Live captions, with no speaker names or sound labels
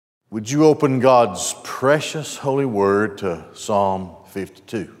Would you open God's precious holy word to Psalm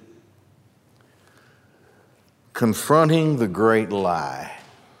 52? Confronting the great lie.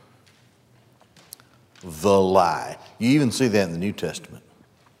 The lie. You even see that in the New Testament.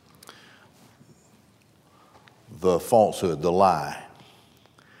 The falsehood, the lie.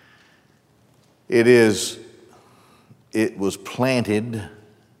 It was planted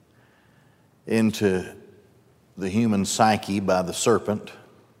into the human psyche by the serpent,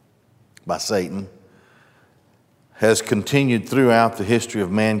 by Satan, has continued throughout the history of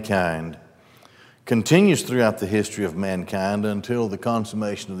mankind, continues throughout the history of mankind until the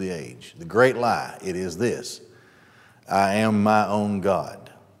consummation of the age. The great lie, it is this: I am my own God.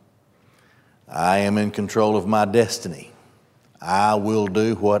 I am in control of my destiny. I will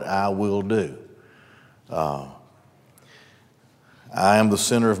do what I will do. I am the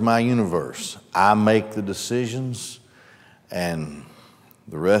center of my universe. I make the decisions, and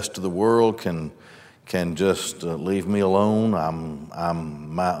the rest of the world can just leave me alone.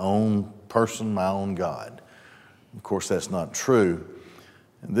 I'm my own person, my own God. Of course, that's not true.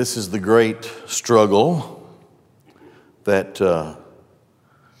 And this is the great struggle that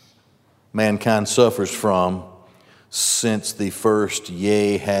mankind suffers from since the first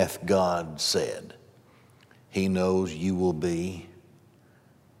 "Yea, hath God said." He knows you will be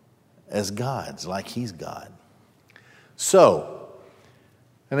as gods, like He's God. So,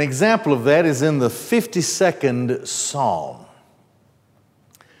 an example of that is in the 52nd Psalm,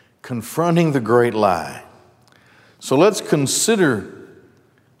 confronting the great lie. So let's consider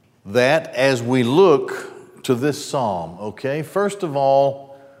that as we look to this psalm, okay? First of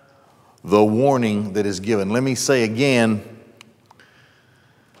all, the warning that is given. Let me say again,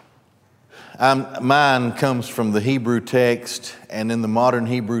 mine comes from the Hebrew text, and in the modern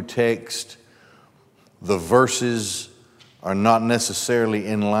Hebrew text, the verses are not necessarily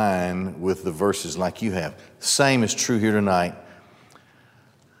in line with the verses like you have. Same is true here tonight.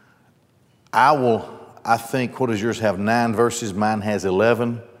 I think, what does yours have, 9 verses? Mine has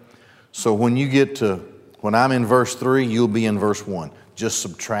 11. So when I'm in verse 3, you'll be in verse 1. Just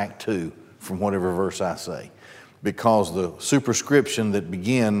subtract 2 from whatever verse I say. Because the superscription that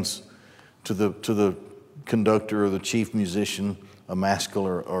begins to the conductor or the chief musician, a maskil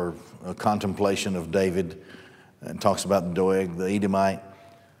or a contemplation of David, and talks about Doeg, the Edomite.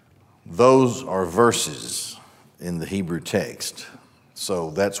 Those are verses in the Hebrew text.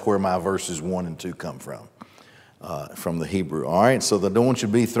 So that's where my verses 1 and 2 come from the Hebrew. All right, so I don't want you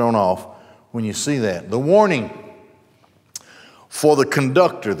to be thrown off when you see that. The warning for the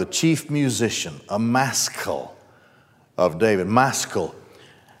conductor, the chief musician, a maskil of David. Maskil,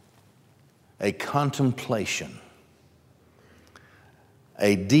 a contemplation,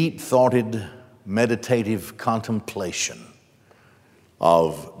 a deep-thoughted, meditative contemplation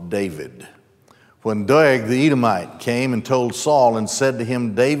of David. When Doeg the Edomite came and told Saul and said to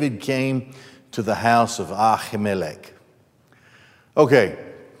him, David came to the house of Ahimelech. Okay,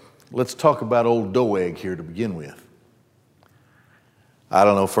 let's talk about old Doeg here to begin with. I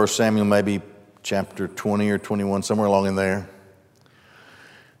don't know, 1 Samuel maybe chapter 20 or 21, somewhere along in there.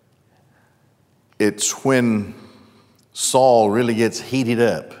 It's when Saul really gets heated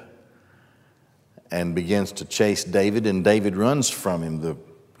up and begins to chase David, and David runs from him. The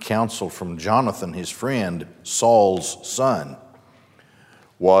counsel from Jonathan, his friend, Saul's son,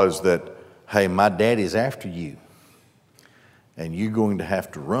 was that, hey, my daddy's after you, and you're going to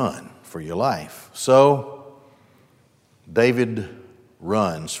have to run for your life. So David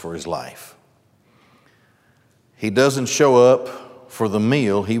runs for his life. He doesn't show up for the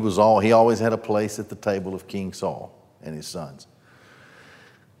meal. He always had a place at the table of King Saul and his sons.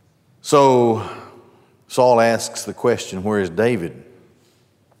 So Saul asks the question, where is David?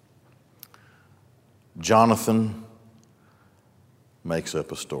 Jonathan makes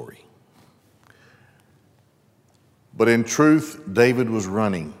up a story. But in truth, David was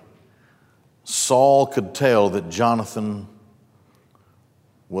running. Saul could tell that Jonathan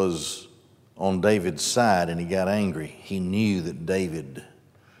was on David's side, and he got angry. He knew that David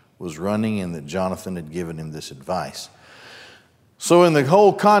was running and that Jonathan had given him this advice. So in the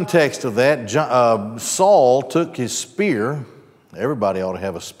whole context of that, Saul took his spear. Everybody ought to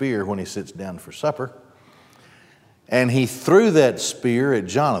have a spear when he sits down for supper. And he threw that spear at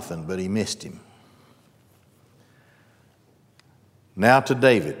Jonathan, but he missed him. Now to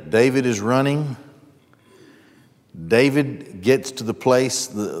David. David is running. David gets to the place,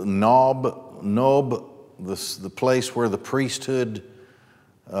 the place where the priesthood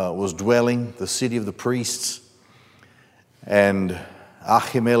was dwelling, the city of the priests. And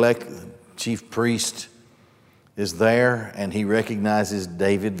Ahimelech, the chief priest, is there, and he recognizes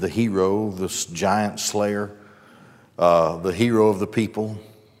David, the hero, the giant slayer, the hero of the people.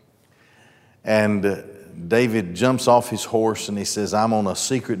 And David jumps off his horse and he says, I'm on a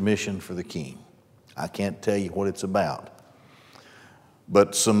secret mission for the king. I can't tell you what it's about.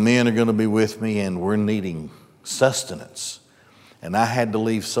 But some men are going to be with me and we're needing sustenance. And I had to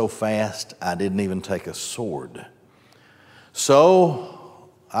leave so fast, I didn't even take a sword. So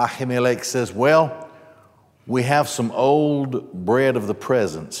Ahimelech says, well, we have some old bread of the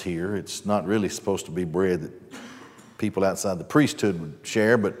presence here. It's not really supposed to be bread that people outside the priesthood would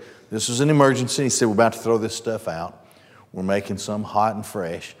share, but this was an emergency. He said, we're about to throw this stuff out. We're making some hot and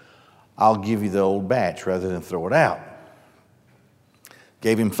fresh. I'll give you the old batch rather than throw it out.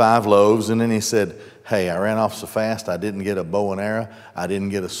 Gave him 5 loaves, and then he said, hey, I ran off so fast, I didn't get a bow and arrow. I didn't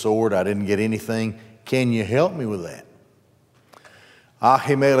get a sword. I didn't get anything. Can you help me with that?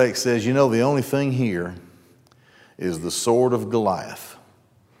 Ahimelech says, you know, the only thing here is the sword of Goliath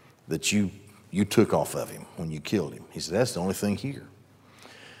that you took off of him when you killed him. He said, that's the only thing here.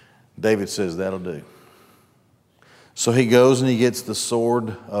 David says, that'll do. So he goes and he gets the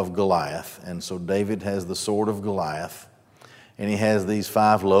sword of Goliath. And so David has the sword of Goliath. And he has these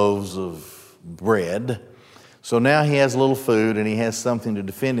 5 loaves of bread. So now he has a little food and he has something to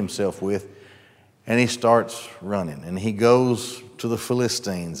defend himself with. And he starts running. And he goes to the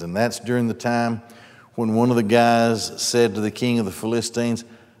Philistines. And that's during the time when one of the guys said to the king of the Philistines,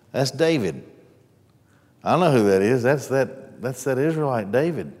 that's David. I know who that is. That's that Israelite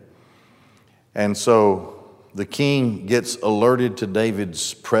David. And so the king gets alerted to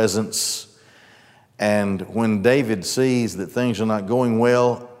David's presence. And when David sees that things are not going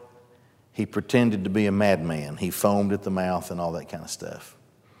well, he pretended to be a madman. He foamed at the mouth and all that kind of stuff.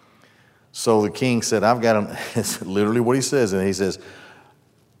 So the king said, I've got him. It's literally what he says. And he says,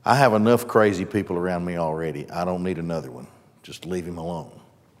 I have enough crazy people around me already. I don't need another one. Just leave him alone.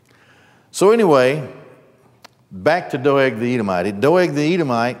 So anyway, back to Doeg the Edomite. Doeg the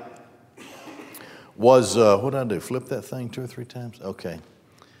Edomite was, what did I do? Flip that thing 2 or 3 times? Okay.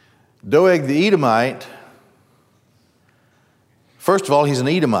 Doeg the Edomite, first of all, he's an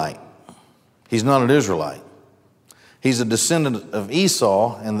Edomite. He's not an Israelite. He's a descendant of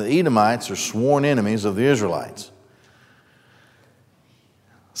Esau, and the Edomites are sworn enemies of the Israelites.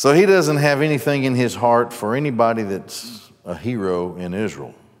 So he doesn't have anything in his heart for anybody that's a hero in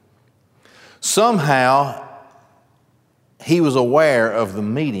Israel. Somehow, he was aware of the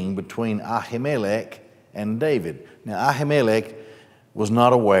meeting between Ahimelech and David. Now, Ahimelech was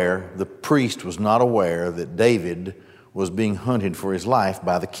not aware, the priest was not aware that David was being hunted for his life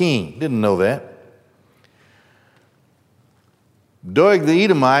by the king. Didn't know that. Doeg the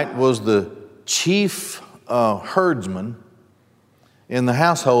Edomite was the chief herdsman in the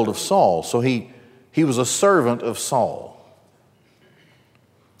household of Saul. So he was a servant of Saul.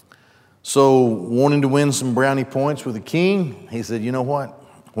 So wanting to win some brownie points with the king, he said, you know what?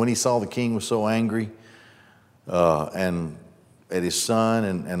 When he saw the king was so angry and at his son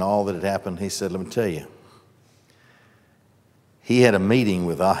and all that had happened, he said, let me tell you. He had a meeting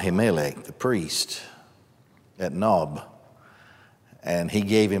with Ahimelech, the priest, at Nob. And he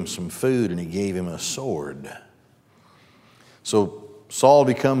gave him some food and he gave him a sword. So Saul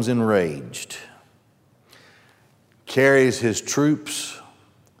becomes enraged, carries his troops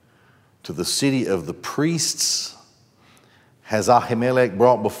to the city of the priests, has Ahimelech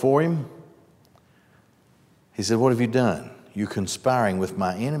brought before him. He said, what have you done? You're conspiring with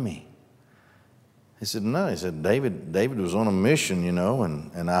my enemy. He said, no. He said, David was on a mission, you know,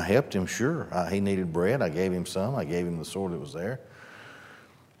 and I helped him, sure. He needed bread. I gave him some. I gave him the sword that was there.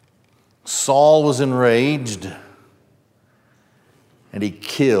 Saul was enraged, and he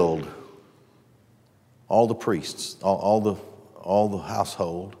killed all the priests, all the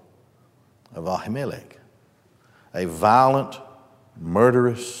household of Ahimelech. A violent,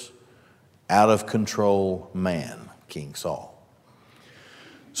 murderous, out-of-control man, King Saul.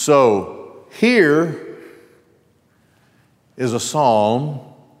 So here is a psalm,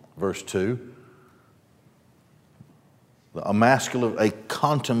 verse 2, a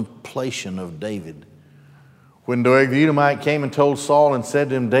contemplation of David. When Doeg the Edomite came and told Saul and said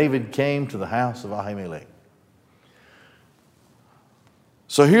to him, David came to the house of Ahimelech.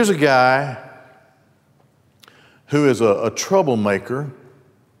 So here's a guy who is a troublemaker,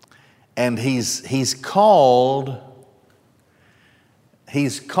 and he's called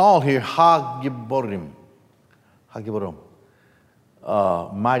here Hagiborim,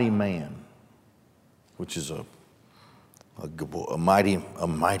 mighty man, which is a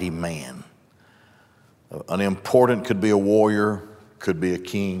mighty man. An important, could be a warrior, could be a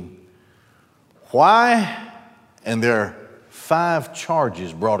king. Why And there are 5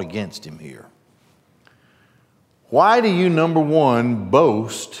 charges brought against him here. Why do you, number one,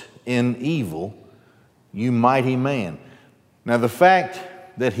 boast in evil, you mighty man? Now, the fact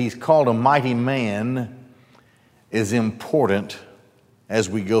that he's called a mighty man is important as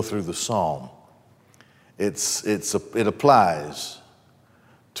we go through the psalm. It applies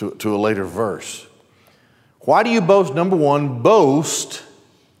to a later verse. Why do you boast? Number one, boast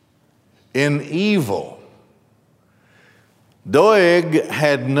in evil. Doeg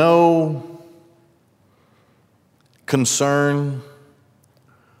had no concern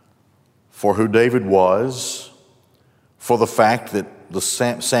for who David was, for the fact that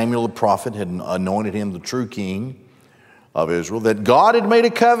Samuel the prophet had anointed him the true king of Israel, that God had made a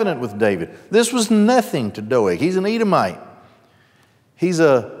covenant with David. This was nothing to Doeg. He's an Edomite. He's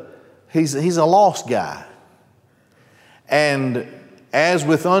a lost guy. And as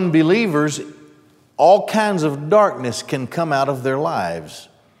with unbelievers, all kinds of darkness can come out of their lives.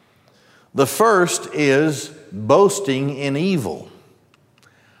 The first is boasting in evil,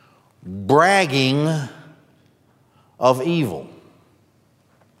 bragging of evil.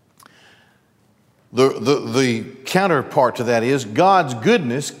 The counterpart to that is God's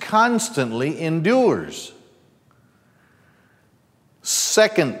goodness constantly endures.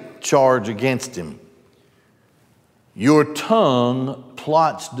 Second charge against him, your tongue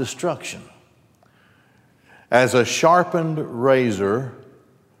plots destruction. As a sharpened razor,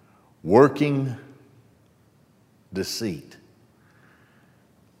 working deceit.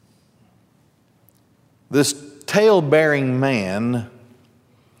 This tale-bearing man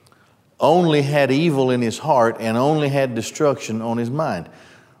only had evil in his heart and only had destruction on his mind.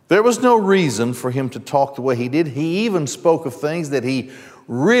 There was no reason for him to talk the way he did. He even spoke of things that he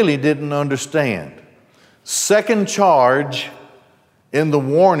really didn't understand. Second charge in the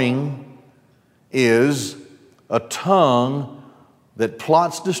warning is a tongue that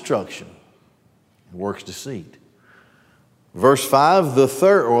plots destruction and works deceit. Verse 5,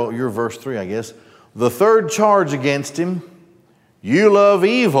 you're verse 3, I guess. The third charge against him, you love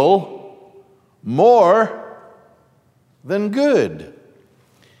evil more than good.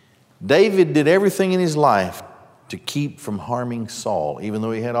 David did everything in his life to keep from harming Saul, even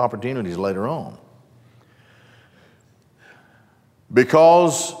though he had opportunities later on.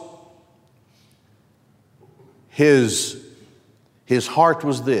 Because his heart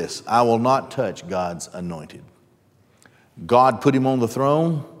was this: I will not touch God's anointed. God put him on the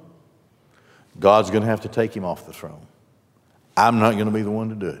throne. God's going to have to take him off the throne. I'm not going to be the one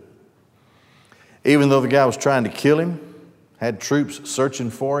to do it. Even though the guy was trying to kill him, had troops searching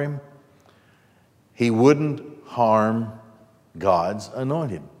for him, he wouldn't harm God's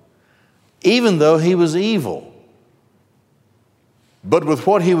anointed. Even though he was evil. But with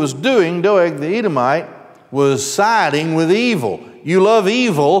what he was doing, Doeg the Edomite was siding with evil. You love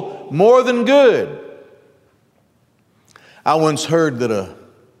evil more than good. I once heard that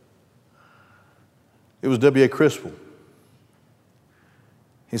it was W.A. Criswell.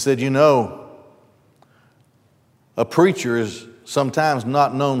 He said, a preacher is sometimes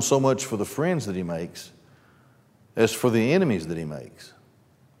not known so much for the friends that he makes as for the enemies that he makes.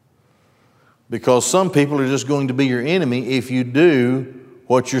 Because some people are just going to be your enemy if you do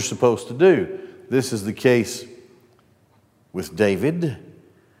what you're supposed to do. This is the case with David.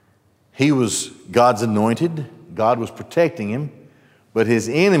 He was God's anointed. God was protecting him. But his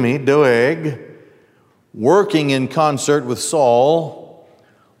enemy, Doeg, working in concert with Saul,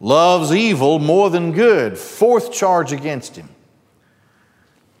 loves evil more than good. Fourth charge against him.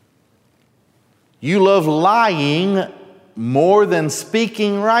 You love lying more than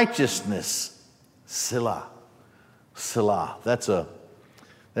speaking righteousness. Selah. Selah.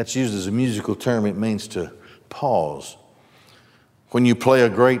 That's used as a musical term. It means to pause. When you play a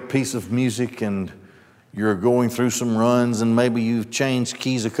great piece of music and you're going through some runs and maybe you've changed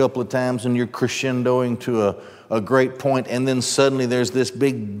keys a couple of times and you're crescendoing to a great point, and then suddenly there's this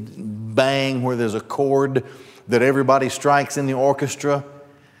big bang where there's a chord that everybody strikes in the orchestra,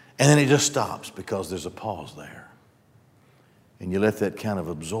 and then it just stops because there's a pause there. And you let that kind of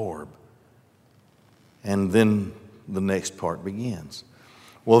absorb. And then the next part begins.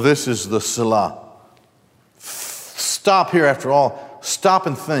 Well, this is the Selah. Stop here after all. Stop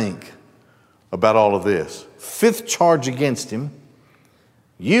and think about all of this. Fifth charge against him.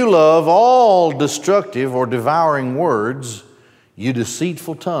 You love all destructive or devouring words, you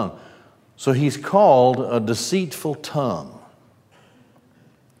deceitful tongue. So he's called a deceitful tongue.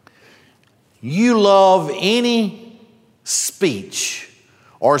 You love any speech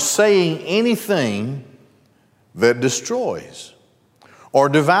or saying anything that destroys or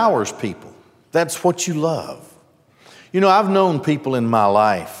devours people. That's what you love. You know, I've known people in my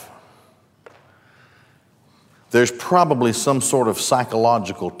life. There's probably some sort of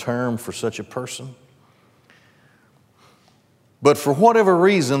psychological term for such a person. But for whatever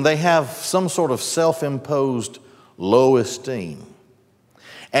reason, they have some sort of self-imposed low esteem.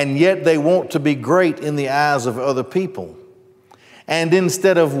 And yet they want to be great in the eyes of other people. And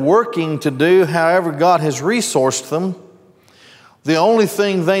instead of working to do however God has resourced them, the only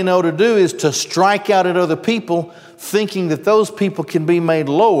thing they know to do is to strike out at other people, thinking that those people can be made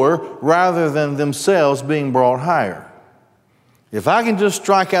lower rather than themselves being brought higher. If I can just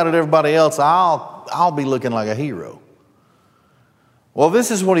strike out at everybody else, I'll be looking like a hero. Well, this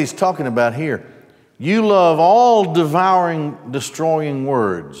is what he's talking about here. You love all devouring, destroying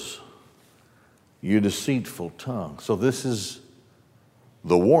words, you deceitful tongue. So this is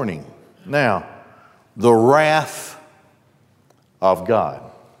the warning. Now, the wrath of God.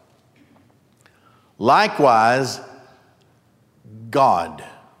 Likewise, God.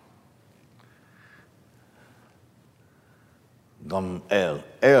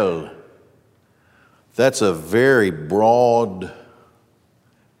 El. That's a very broad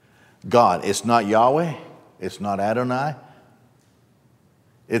God. It's not Yahweh. It's not Adonai.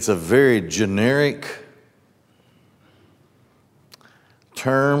 It's a very generic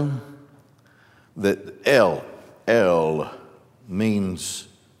term that El means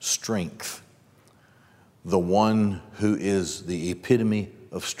strength. The one who is the epitome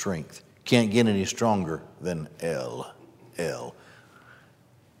of strength. Can't get any stronger than El.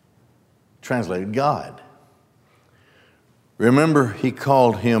 Translated God. Remember, he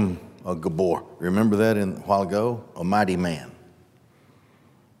called him a Gabor. Remember that a while ago? A mighty man.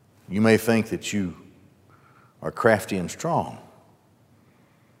 You may think that you are crafty and strong,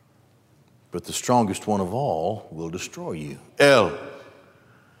 but the strongest one of all will destroy you. El.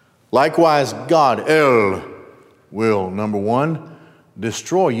 Likewise, God, El, will, number one,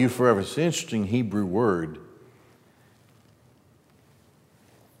 destroy you forever. It's an interesting Hebrew word.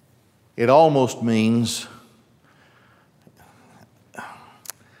 It almost means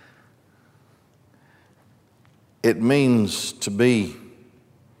to be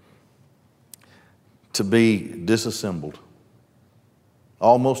disassembled,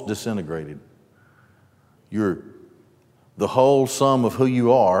 almost disintegrated. The whole sum of who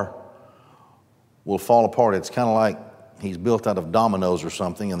you are will fall apart. It's kind of like he's built out of dominoes or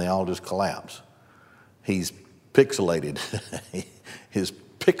something and they all just collapse. He's pixelated. His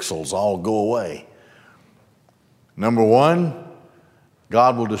pixels all go away. Number one,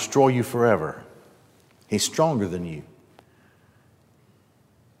 God will destroy you forever. He's stronger than you.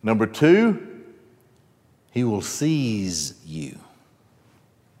 Number two, he will seize you.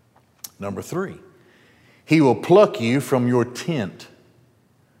 Number three, he will pluck you from your tent.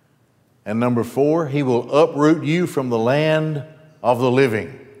 And number four, he will uproot you from the land of the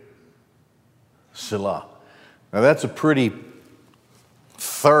living. Selah. Now that's a pretty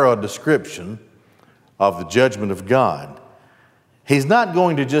thorough description of the judgment of God. He's not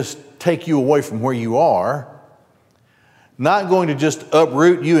going to just take you away from where you are, not going to just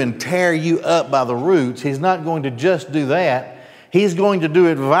uproot you and tear you up by the roots. He's not going to just do that. He's going to do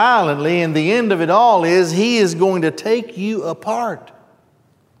it violently, and the end of it all is he is going to take you apart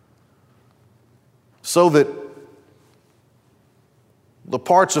so that the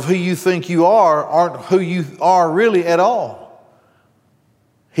parts of who you think you are aren't who you are really at all.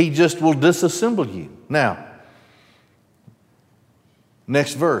 He just will disassemble you. Now,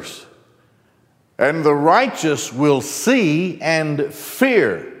 next verse. And the righteous will see and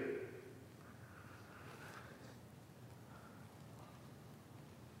fear.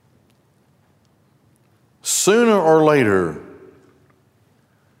 Sooner or later,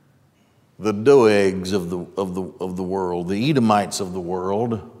 the Doegs of the world, the Edomites of the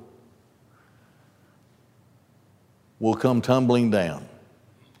world, will come tumbling down.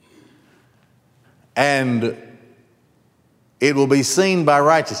 And it will be seen by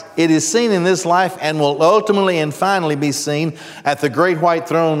righteous. It is seen in this life and will ultimately and finally be seen at the great white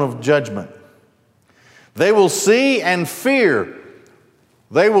throne of judgment. They will see and fear.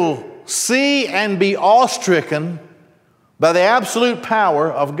 They will see and be awestricken by the absolute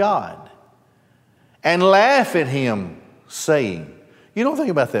power of God and laugh at him, saying, you don't think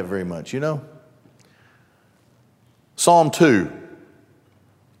about that very much, you know? Psalm 2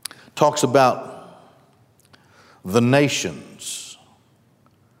 talks about the nations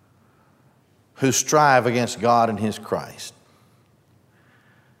who strive against God and his Christ.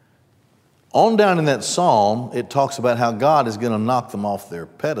 On down in that psalm, it talks about how God is going to knock them off their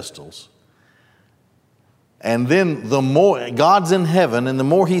pedestals And then the more God's in heaven, and the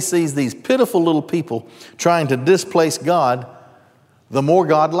more he sees these pitiful little people trying to displace God, the more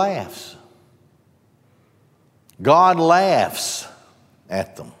God laughs. God laughs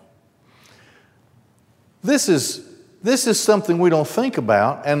at them. This is something we don't think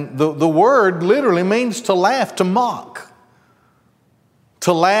about, and the word literally means to laugh, to mock.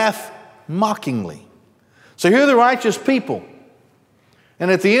 To laugh mockingly. So here are the righteous people,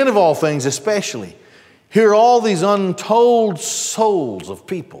 and at the end of all things especially, here are all these untold souls of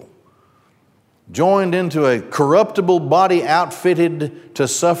people joined into a corruptible body outfitted to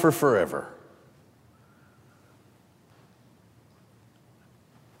suffer forever.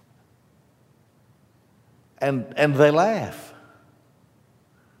 And they laugh.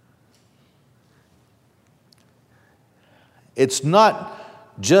 It's not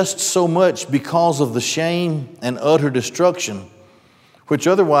just so much because of the shame and utter destruction, which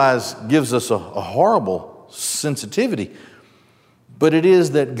otherwise gives us a horrible sensitivity, but it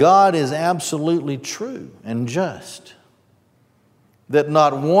is that God is absolutely true and just. That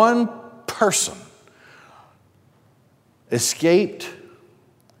not one person escaped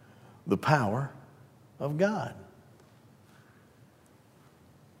the power of God.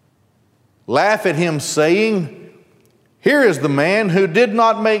 Laugh at him, saying, "Here is the man who did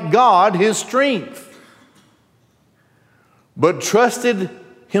not make God his strength, but trusted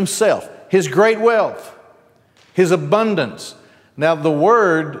himself, his great wealth, his abundance." Now, the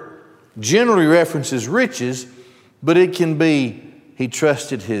word generally references riches, but it can be he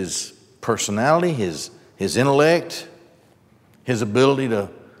trusted his personality, his intellect, his ability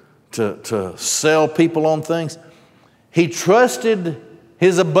to sell people on things. He trusted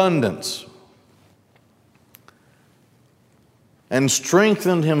his abundance and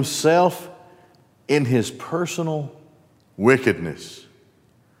strengthened himself in his personal wickedness,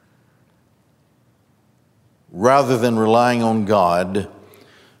 rather than relying on God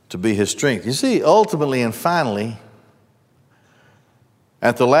to be his strength. You see, ultimately and finally,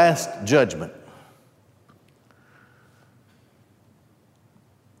 at the last judgment,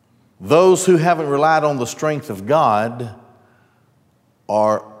 those who haven't relied on the strength of God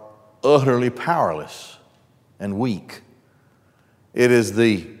are utterly powerless and weak. It is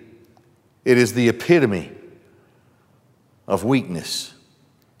the epitome of weakness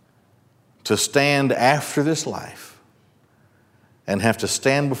to stand after this life and have to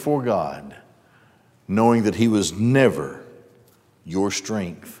stand before God knowing that he was never your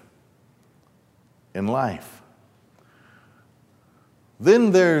strength in life.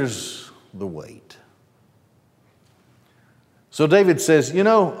 Then there's the weight. So David says,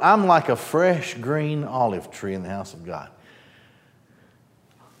 I'm like a fresh green olive tree in the house of God.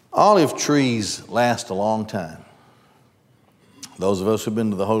 Olive trees last a long time. Those of us who've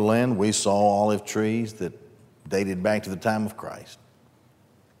been to the Holy Land, we saw olive trees that dated back to the time of Christ.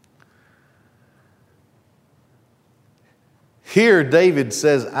 Here David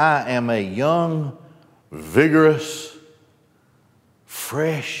says, I am a young, vigorous,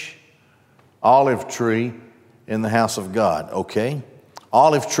 fresh olive tree in the house of God. Okay?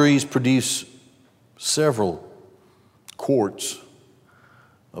 Olive trees produce several quarts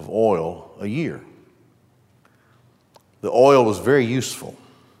of oil a year. The oil was very useful.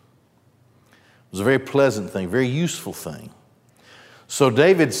 It was a very pleasant thing, very useful thing. So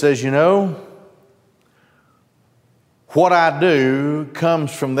David says, what I do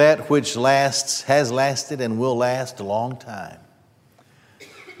comes from that which has lasted and will last a long time.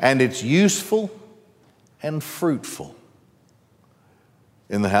 And it's useful and fruitful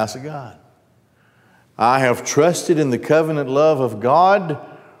in the house of God. I have trusted in the covenant love of God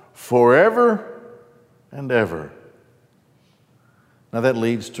forever and ever. Now that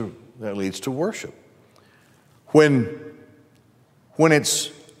leads to worship. When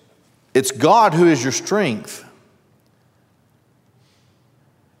it's God who is your strength,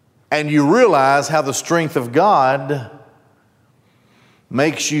 and you realize how the strength of God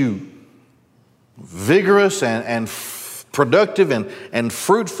makes you vigorous and productive and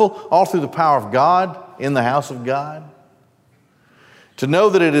fruitful all through the power of God in the house of God. To know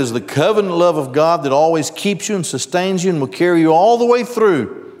that it is the covenant love of God that always keeps you and sustains you and will carry you all the way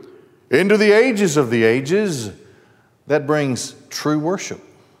through into the ages of the ages, that brings true worship.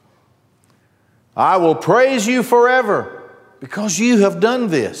 I will praise you forever because you have done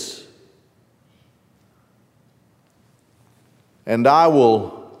this. And I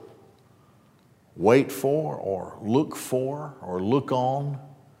will wait for or look on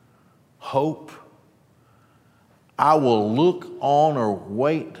hope. I will look on or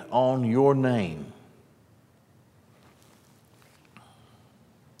wait on your name.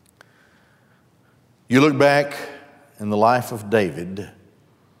 You look back in the life of David,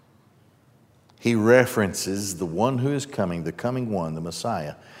 he references the one who is coming, the coming one, the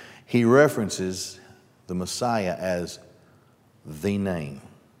Messiah. He references the Messiah as the name.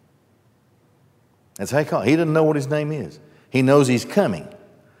 That's how he calls it. He doesn't know what his name is. He knows he's coming.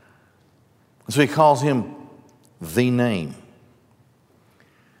 So he calls him the name.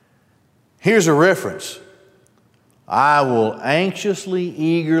 Here's a reference. I will anxiously,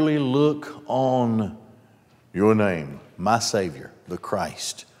 eagerly look on your name, my Savior, the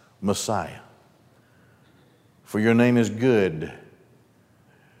Christ, Messiah. For your name is good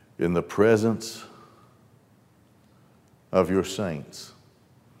in the presence of your saints.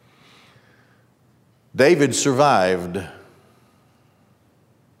 David survived.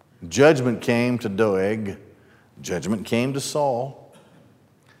 Judgment came to Doeg. Judgment came to Saul.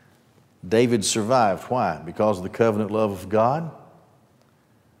 David survived. Why? Because of the covenant love of God.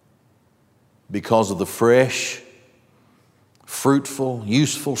 Because of the fresh, fruitful,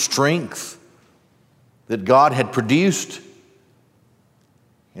 useful strength that God had produced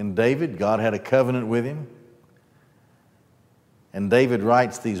in David. God had a covenant with him. And David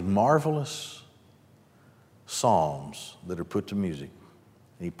writes these marvelous psalms that are put to music.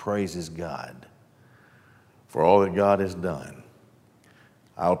 He praises God for all that God has done.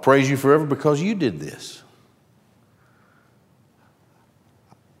 I'll praise you forever because you did this.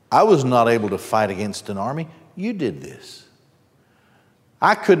 I was not able to fight against an army. You did this.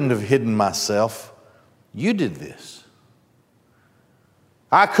 I couldn't have hidden myself. You did this.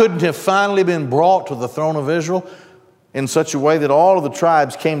 I couldn't have finally been brought to the throne of Israel in such a way that all of the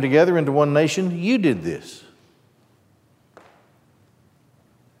tribes came together into one nation. You did this.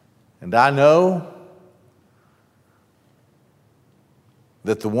 And I know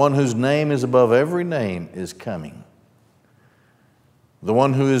that the one whose name is above every name is coming. The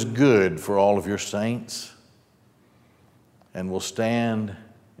one who is good for all of your saints and will stand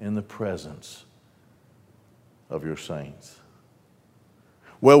in the presence of your saints.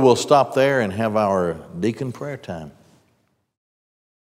 Well, we'll stop there and have our deacon prayer time.